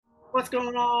What's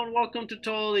going on? Welcome to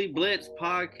Totally Blitz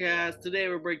Podcast. Today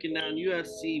we're breaking down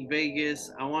UFC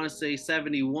Vegas. I want to say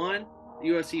 71,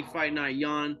 UFC Fight Night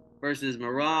Yan versus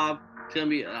Marab. It's going to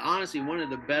be honestly one of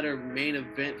the better main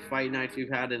event fight nights we've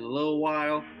had in a little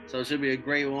while. So it should be a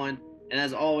great one. And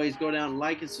as always, go down,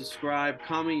 like, and subscribe,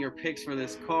 comment your picks for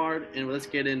this card, and let's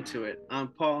get into it. I'm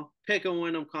Paul, pick a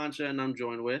win, I'm Concha, and I'm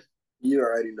joined with. You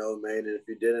already know, man. And if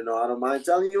you didn't know, I don't mind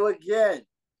telling you again.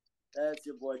 That's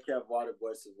your boy Kev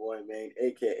Waterboy Savoy, man,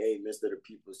 aka Mr. The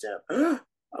People's Champ.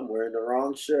 I'm wearing the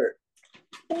wrong shirt.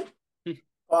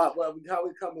 How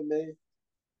we coming, man?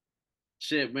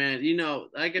 Shit, man. You know,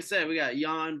 like I said, we got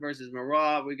Yan versus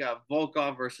Marab. We got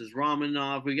Volkov versus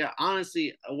Romanov. We got,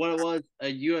 honestly, what it was a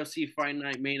UFC Fight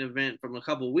Night main event from a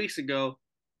couple of weeks ago.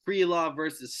 Krylov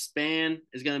versus Span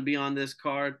is going to be on this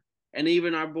card. And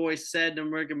even our boy Said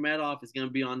Nurmagomedov is going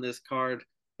to be on this card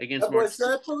against That boy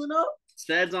Said pulling up?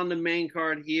 Said's on the main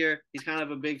card here. He's kind of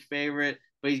a big favorite,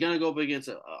 but he's going to go up against,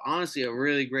 honestly, a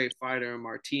really great fighter in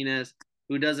Martinez,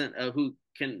 who doesn't, who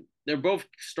can, they're both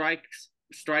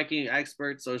striking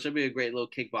experts, so it should be a great little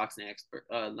kickboxing expert.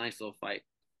 Nice little fight.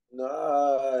 Nice.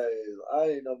 I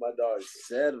didn't know my dog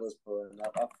Said was pulling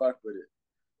up. I fuck with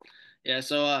it. Yeah,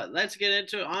 so let's get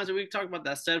into it. Honestly, we can talk about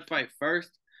that Said fight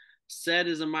first. Said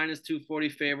is a minus 240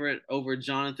 favorite over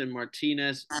Jonathan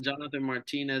Martinez. Jonathan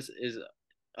Martinez is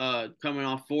coming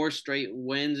off 4 straight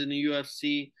wins in the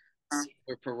UFC.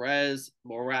 For Perez,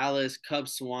 Morales, Cub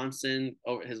Swanson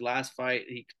over his last fight.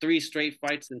 3 straight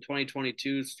fights in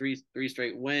 2022, three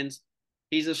straight wins.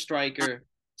 He's a striker.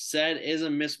 Said is a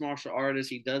mixed martial artist.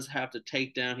 He does have to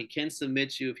take down. He can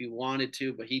submit you if he wanted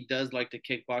to, but he does like to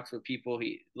kickbox with people.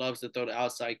 He loves to throw the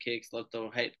outside kicks, loves to throw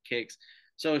head kicks.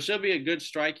 So it should be a good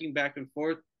striking back and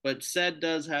forth. But Said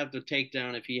does have to take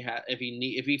down if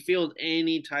he feels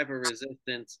any type of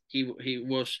resistance, he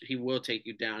will take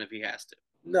you down if he has to.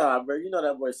 Nah, bro, you know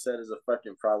that boy Said is a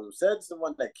fucking problem. Said's the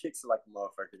one that kicks it like a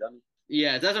motherfucker, doesn't he?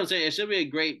 Yeah, that's what I'm saying. It should be a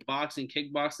great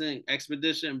kickboxing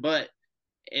expedition, but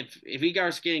if he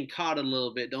starts getting caught a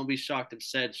little bit, don't be shocked if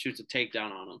Said shoots a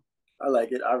takedown on him. I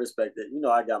like it. I respect it. You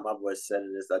know, I got my boy Said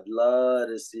in this. I'd love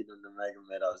to see them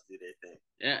Nurmagomedovs do their thing.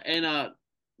 Yeah, and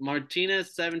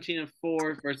Martinez 17-4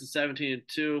 versus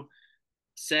 17-2.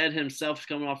 Said himself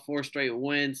coming off 4 straight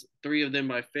wins, 3 of them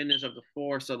by finish of the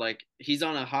 4. So like he's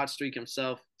on a hot streak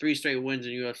himself. 3 straight wins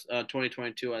in UFC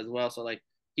 2022 as well. So like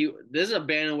this is a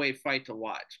bantamweight fight to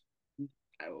watch.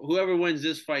 Whoever wins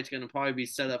this fight is going to probably be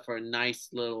set up for a nice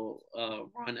little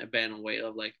run at bantamweight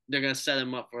of like they're going to set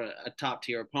him up for a top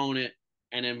tier opponent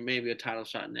and then maybe a title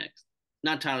shot next.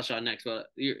 Not title shot next, but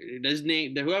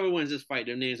whoever wins this fight,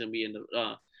 their name's going to be in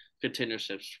the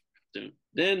contenderships soon.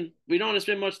 Then we don't want to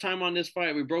spend much time on this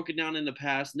fight. We broke it down in the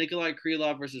past. Nikolai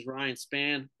Krylov versus Ryan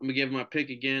Spann. I'm gonna give him my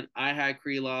pick again. I had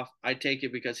Krylov. I take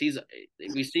it because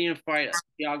we see him fight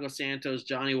Thiago Santos,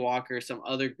 Johnny Walker, some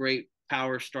other great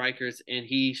power strikers, and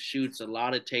he shoots a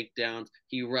lot of takedowns.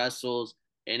 He wrestles,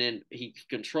 and then he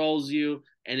controls you.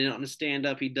 And then on the stand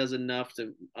up, he does enough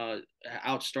to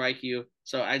outstrike you.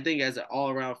 So I think as an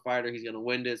all around fighter, he's gonna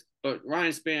win this. But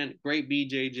Ryan Spann, great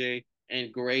BJJ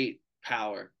and great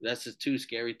power. That's just 2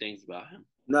 scary things about him.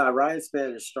 Nah, Ryan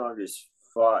Spann is strong as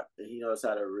fuck. He knows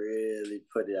how to really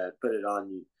put it on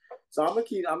you. So I'm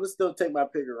gonna still take my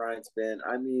pick of Ryan Spann.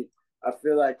 I mean, I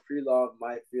feel like Krylov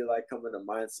might feel like come in a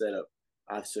mindset of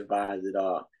I've survived it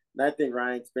all. And I think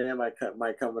Ryan Spann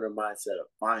might come in a mindset of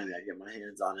finally I get my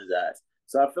hands on his ass.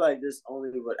 So I feel like this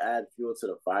only would add fuel to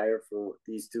the fire for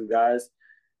these 2 guys.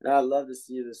 And I'd love to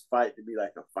see this fight to be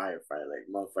like a firefight. Like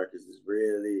motherfuckers is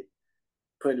really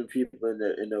putting people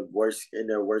in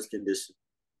their worst condition.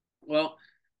 Well,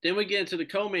 then we get into the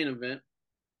co-main event.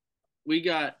 We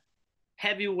got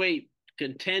heavyweight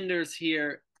contenders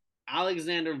here: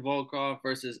 Alexander Volkov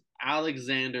versus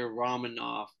Alexander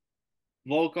Romanov.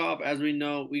 Volkov, as we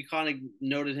know, we kind of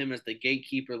noted him as the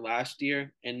gatekeeper last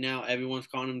year, and now everyone's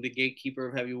calling him the gatekeeper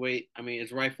of heavyweight. I mean,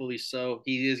 it's rightfully so.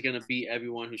 He is going to beat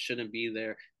everyone who shouldn't be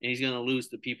there, and he's going to lose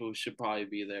to people who should probably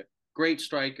be there. Great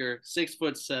striker,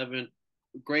 6'7",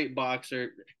 great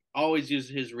boxer, always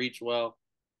uses his reach well.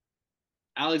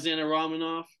 Alexander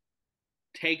Romanov,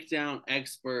 takedown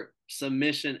expert,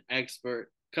 submission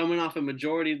expert, coming off a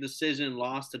majority decision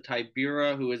loss to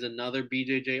Tybura, who is another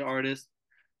BJJ artist.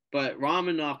 But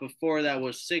Romanov before that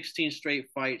was 16 straight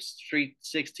fights,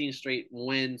 16 straight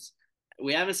wins.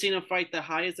 We haven't seen him fight the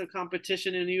highest of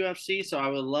competition in the UFC, so I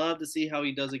would love to see how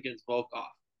he does against Volkov.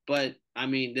 But, I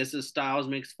mean, this is styles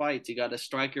mixed fights. You got a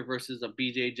striker versus a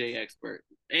BJJ expert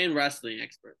and wrestling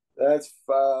expert. That's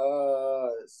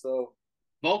fine. So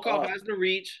Volkov Uh, has the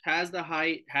reach, has the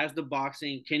height, has the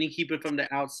boxing. Can he keep it from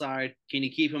the outside? Can he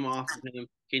keep him off of him?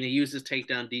 Can he use his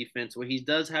takedown defense? What he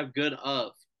does have good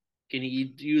of, can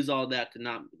he use all that to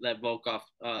not let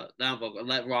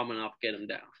let Romanov get him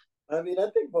down? I mean, I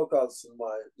think Volkov's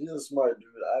smart. He's a smart dude.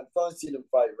 I've only seen him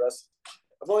fight wrestle.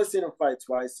 I've only seen him fight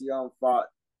twice. He fought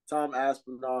Tom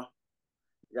Aspinall,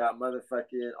 got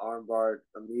motherfucking armbarred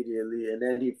immediately, and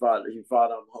then he fought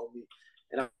homie,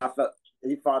 and I felt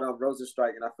he fought on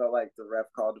Rosenstrike, and I felt like the ref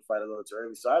called the fight a little too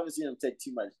early, so I haven't seen him take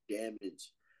too much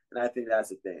damage, and I think that's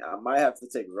the thing. I might have to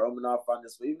take Romanov on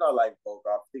this one, even though I like Volkov,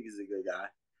 I think he's a good guy,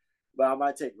 but I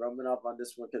might take Romanov on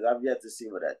this one because I've yet to see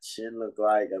what that chin look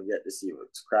like. I've yet to see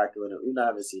what's cracking with him. Even though I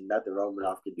haven't seen nothing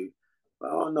Romanov can do, but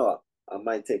I don't know. I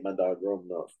might take my dog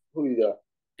Romanov. Who you got?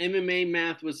 MMA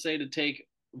math would say to take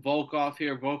Volkov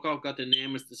here. Volkov got the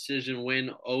unanimous decision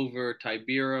win over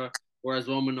Tybura, whereas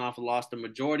Romanov lost a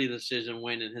majority decision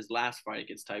win in his last fight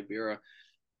against Tybura.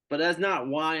 But that's not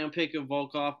why I'm picking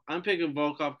Volkov. I'm picking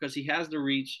Volkov because he has the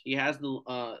reach.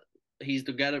 He's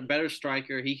the better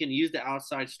striker. He can use the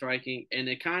outside striking, and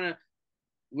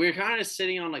we're kind of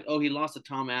sitting on like, oh, he lost to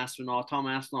Tom Aspinall. Tom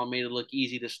Aspinall made it look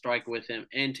easy to strike with him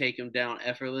and take him down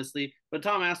effortlessly. But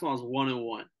Tom Aspinall is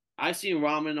 1-1. I've seen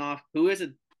Romanov, who is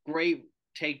a great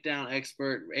takedown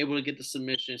expert, able to get the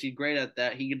submissions. He's great at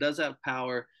that. He does have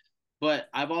power, but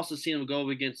I've also seen him go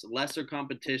against lesser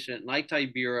competition like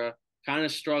Tybura, kind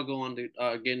of struggle on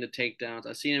getting the takedowns.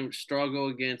 I've seen him struggle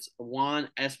against Juan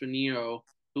Espinero,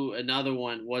 who another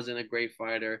one wasn't a great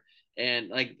fighter. And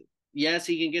like, yes,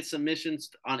 he can get submissions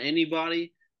on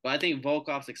anybody, but I think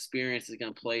Volkov's experience is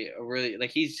going to play a really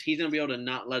like he's going to be able to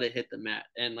not let it hit the mat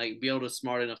and like be able to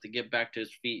smart enough to get back to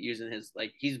his feet using his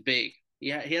like he's big. He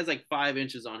has like 5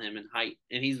 inches on him in height,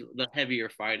 and he's the heavier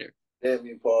fighter. Damn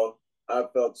you, Paul. I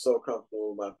felt so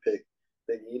comfortable with my pick.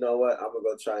 Thinking, you know what? I'm gonna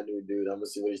go try a new dude. I'm gonna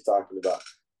see what he's talking about.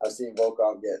 I've seen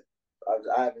Volkov get.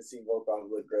 I haven't seen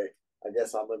Volkov look great. I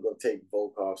guess I'm gonna go take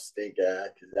Volkov's stink ass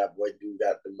because that boy dude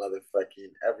got the motherfucking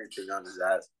everything on his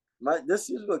ass. This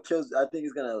is what kills. I think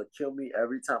it's gonna kill me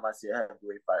every time I see a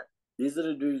heavyweight fight. These are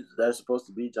the dudes that are supposed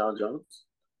to beat John Jones.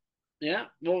 Yeah,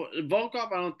 well,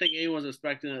 Volkov, I don't think anyone's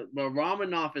expecting it, but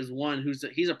Romanov is one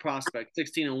he's a prospect,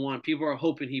 16-1. People are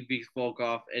hoping he beats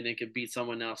Volkov and then can beat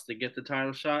someone else to get the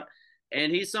title shot.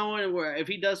 And he's someone where if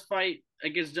he does fight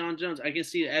against John Jones, I can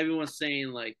see everyone saying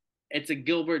like it's a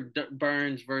Gilbert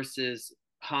Burns versus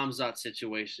Hamzat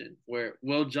situation where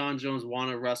will John Jones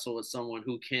want to wrestle with someone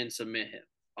who can submit him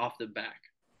off the back?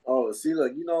 Oh, see,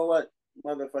 look, you know what?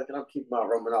 Motherfucking, I'm keeping my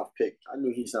Romanov pick. I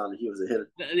knew he was a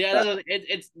hitter. Yeah,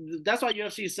 that's why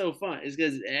UFC is so fun. Is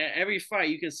because every fight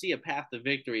you can see a path to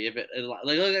victory. If like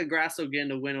look at Grasso getting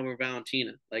the win over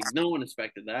Valentina, like no one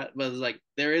expected that, but it's like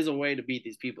there is a way to beat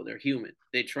these people. They're human.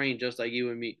 They train just like you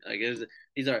and me. Like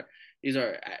these are these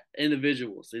are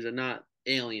individuals. These are not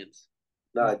aliens.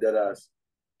 Nah, dead ass.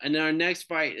 And then our next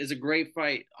fight is a great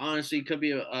fight. Honestly, could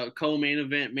be a co-main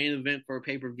event, main event for a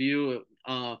pay-per-view.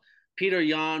 Peter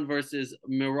Yan versus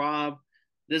Merab.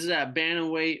 This is at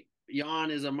bantamweight.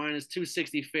 Yan is a minus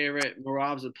 260 favorite.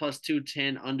 Merab's a plus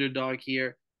 210 underdog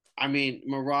here. I mean,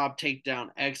 Merab takedown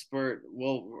expert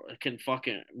can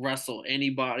fucking wrestle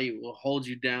anybody. Will hold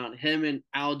you down. Him and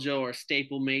Aljo are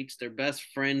staple mates. They're best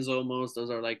friends almost.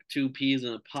 Those are like two peas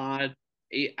in a pod.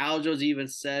 Aljo's even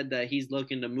said that he's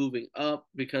looking to moving up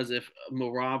because if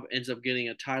Merab ends up getting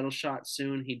a title shot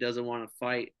soon, he doesn't want to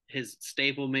fight his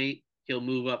staple mate. He'll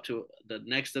move up to the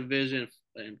next division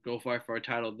and go fight for a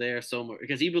title there. So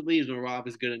because he believes Merab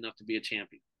is good enough to be a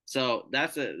champion. So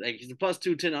that's he's a plus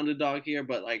 210 underdog here,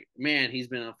 but like man, he's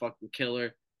been a fucking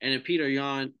killer. And then Peter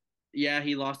Yan, yeah,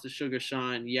 he lost to Sugar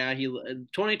Sean. Yeah,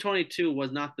 2022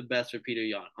 was not the best for Peter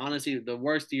Yan. Honestly, the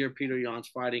worst year Peter Yan's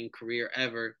fighting career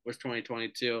ever was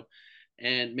 2022.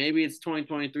 And maybe it's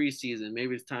 2023 season.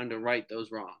 Maybe it's time to right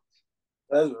those wrongs.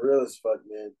 That's real as fuck,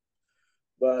 man.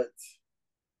 But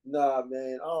nah,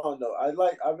 man, I don't know.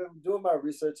 I've been doing my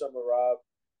research on Merab.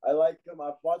 I like him.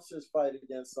 I've watched his fight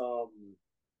against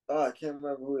I can't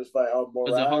remember who his fight. Oh,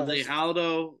 Was it Jose Moraes.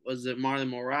 Aldo? Was it Marlon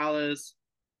Morales?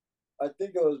 I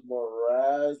think it was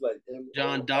Moraes, like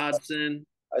John Dodson?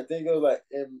 I think it was like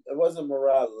it wasn't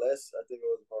Morales. I think it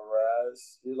was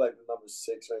Moraes. He was like the number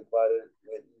 6 ranked fighter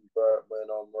when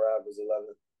Moraes was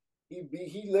 11.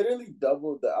 He literally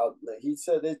doubled the out. Like, he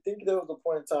said they think there was a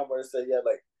point in time where it said he had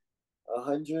like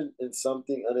 100 and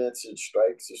something unanswered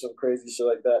strikes or some crazy shit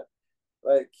like that.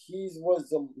 Like he's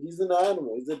an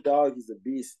animal. He's a dog. He's a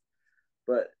beast.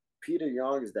 But Peter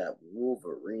Young is that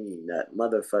Wolverine, that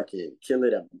motherfucking killer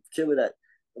the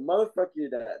motherfucker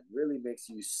that really makes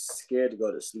you scared to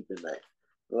go to sleep at night.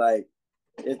 Like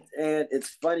And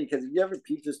it's funny because you ever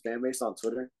peep this fan base on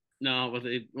Twitter? No,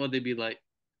 what they be like?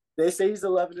 They say he's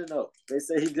 11-0. They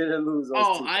say he didn't lose those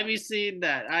Oh, two. I be seeing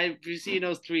that. I be seeing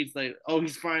those tweets like, oh,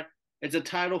 he's fine. It's a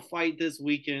title fight this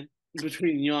weekend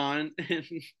between Jan and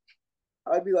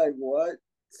I'd be like, what?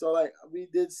 So like we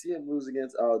did see him lose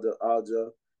against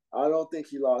Aljo. I don't think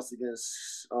he lost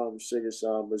against Sugar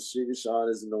Sean, but Sugar Sean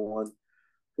isn't the one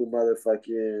who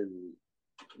motherfucking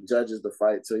judges the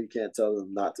fight, so you can't tell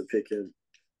them not to pick him.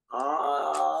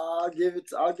 I'll give it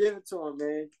to him,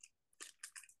 man.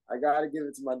 I gotta give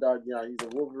it to my dog. He's a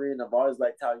Wolverine. I've always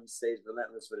liked how he stays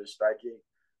relentless with his striking.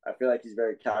 I feel like he's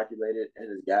very calculated, and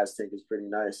his gas tank is pretty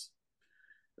nice.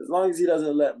 As long as he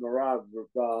doesn't let Marab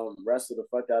wrestle the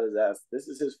fuck out of his ass, this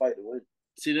is his fight to win.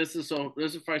 see, this is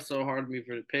fight so hard for me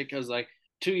for the pick because like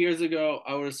 2 years ago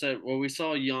I would have said, well, we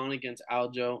saw Jan against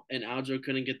Aljo, and Aljo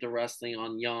couldn't get the wrestling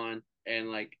on Jan,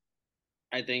 and like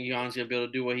I think Jan's gonna be able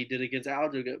to do what he did against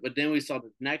Aljo. But then we saw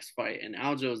the next fight, and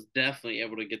Aljo was definitely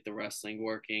able to get the wrestling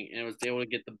working, and was able to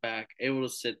get the back, able to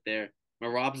sit there.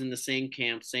 Marab's in the same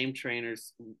camp, same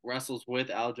trainers, wrestles with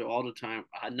Aljo all the time.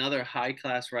 Another high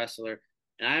class wrestler,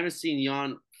 and I haven't seen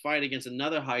Jan fight against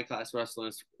another high class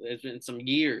wrestler. It's been some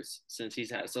years since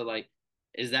he's had. So like,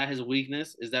 is that his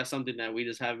weakness? Is that something that we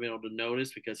just haven't been able to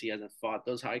notice because he hasn't fought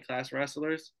those high class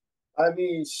wrestlers? I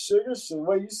mean,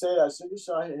 when you say that, Sugar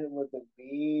Sean hit him with the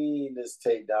meanest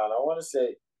takedown. I want to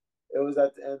say it was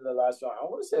at the end of the last round. I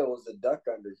want to say it was the duck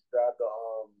under.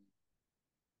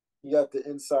 He got the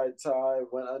inside tie,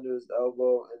 went under his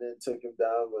elbow, and then took him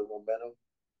down with momentum.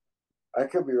 I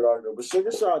could be wrong though, but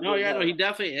Sugar Sean No, didn't yeah, no, have he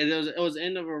definitely. It was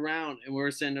end of a round, and we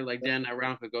were saying there like, then that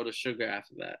round could go to Sugar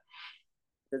after that.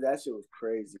 that shit was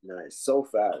crazy nice, so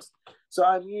fast. So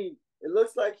I mean, it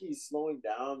looks like he's slowing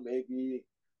down maybe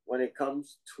when it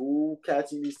comes to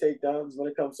catching these takedowns when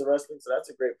it comes to wrestling. So that's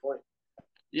a great point.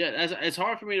 Yeah, it's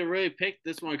hard for me to really pick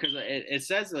this one because it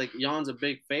says like Jan's a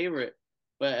big favorite,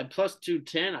 but at plus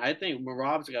 210, I think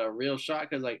Marab's got a real shot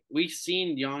because like we've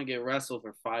seen Jan get wrestled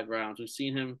for 5 rounds. We've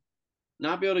seen him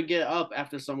not be able to get up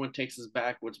after someone takes his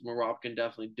back, which Marab can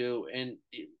definitely do. And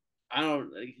I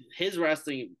don't his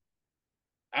wrestling.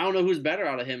 I don't know who's better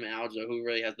out of him and Aljo, who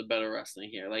really has the better wrestling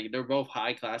here. Like they're both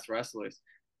high class wrestlers,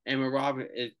 and Marab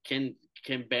can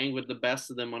bang with the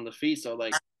best of them on the feet. So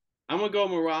like I'm gonna go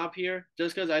Marab here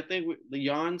just because I think the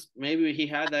Jans maybe he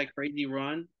had that crazy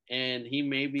run and he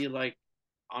may be like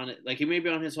on it, like he may be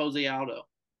on his Jose Aldo,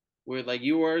 where like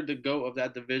you were the goat of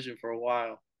that division for a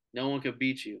while. No one could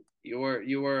beat you. You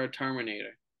were a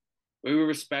Terminator. We will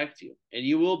respect you, and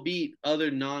you will beat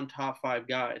other non-top five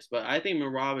guys. But I think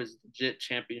Marab is a legit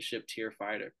championship tier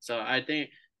fighter. So I think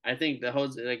the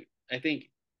Jose like I think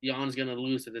Jan's gonna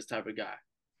lose to this type of guy.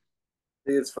 I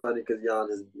think it's funny because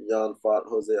Jan fought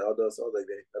Jose Aldo, so I was like,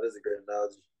 hey, that is a great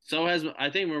analogy. So has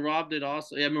I think Marab did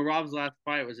also. Yeah, Marab's last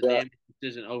fight was a Yeah, damn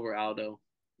decision over Aldo.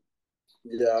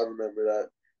 yeah, I remember that.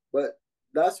 But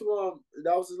that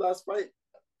was his last fight.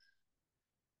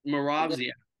 Marab's,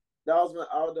 yeah. That was when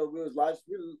Aldo we was live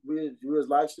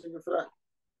streaming for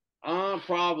that.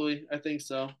 Probably. I think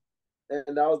so.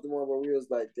 And that was the one where we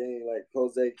was like, dang, like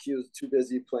Jose Q was too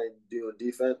busy doing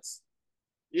defense.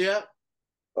 Yeah.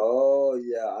 Oh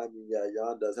yeah, I mean yeah,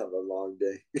 Jan does have a long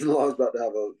day. Jan's about to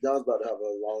have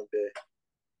a long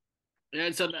day.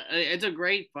 And so it's a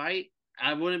great fight.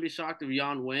 I wouldn't be shocked if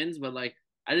Jan wins, but like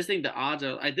I just think the odds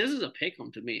are like this is a pick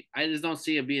 'em to me. I just don't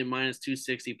see it being minus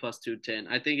 260 plus 210.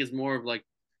 I think it's more of like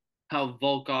how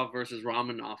Volkov versus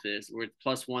Romanov is, where it's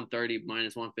plus 130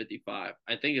 minus 155.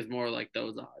 I think it's more like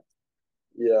those odds.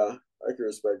 Yeah, I can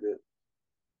respect it.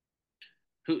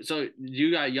 Who? So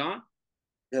you got Jan?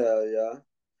 Yeah, yeah.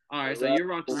 All right, so Right. you're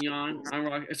rocking Jan. I'm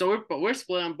rocking. So we're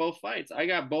split on both fights. I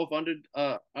got both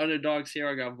underdogs here.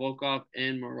 I got Volkov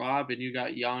and Marab, and you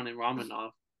got Jan and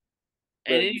Romanov.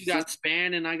 And But then you got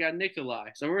Span, and I got Nikolai.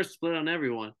 So we're split on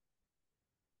everyone.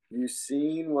 you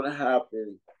seen what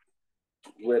happened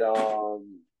with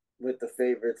with the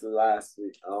favorites last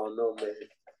week. I don't know, man.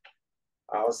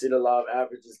 I don't see the law of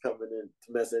averages coming in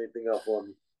to mess anything up for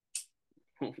me.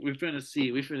 We're finna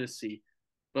see. We're finna see.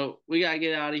 But we gotta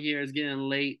get out of here. It's getting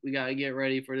late. We gotta get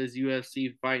ready for this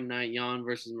UFC fight night. Jan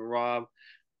versus Marab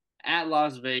at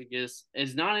Las Vegas.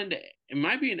 It's not in the. It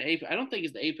might be in the Apex. I don't think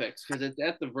it's the Apex because it's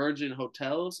at the Virgin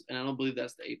Hotels, and I don't believe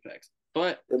that's the Apex.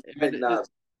 But It if might not,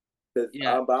 because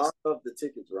yeah, but I don't know if the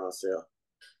tickets were on sale.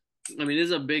 I mean, this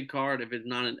is a big card. If it's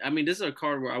not, I mean, this is a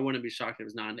card where I wouldn't be shocked if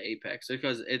it's not in the Apex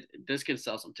because this can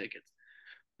sell some tickets.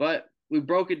 But we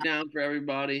broke it down for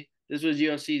everybody. This was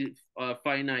UFC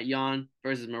Fight Night Jan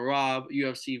versus Marab,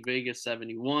 UFC Vegas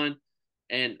 71.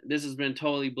 And this has been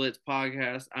Totally Blitz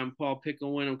Podcast. I'm Paul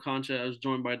Pickle Wyndham Concha. I was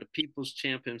joined by the people's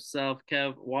champ himself,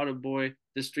 Kev Waterboy,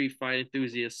 the street fight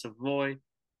enthusiast Savoy.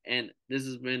 And this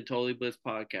has been Totally Blitz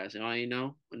Podcast. And all you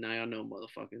know, and now y'all know,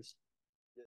 motherfuckers.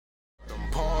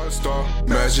 Star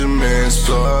measurements,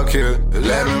 plug here,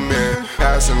 let them in,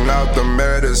 passing out the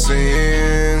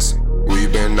medicines.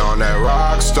 We've been on that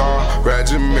rock star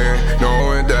regimen,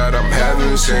 knowing that I'm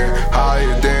heaven sent,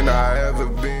 higher than I ever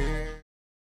been.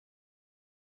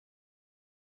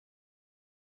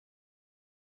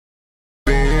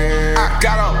 I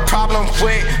got a problem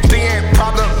with being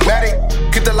problematic.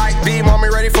 Get the light beam on me,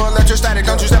 ready for electrostatic.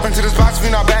 Don't you step into this box if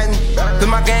you're not batting. Then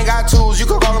my gang got tools, you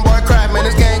could call them boy crap. Man,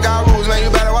 this gang got rules, man, you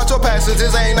better watch your passes.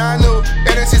 This ain't not new,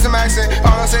 and then see some accent,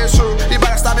 all I say is true. You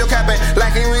better stop your capping,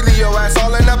 lacking really your ass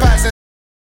all in the passing.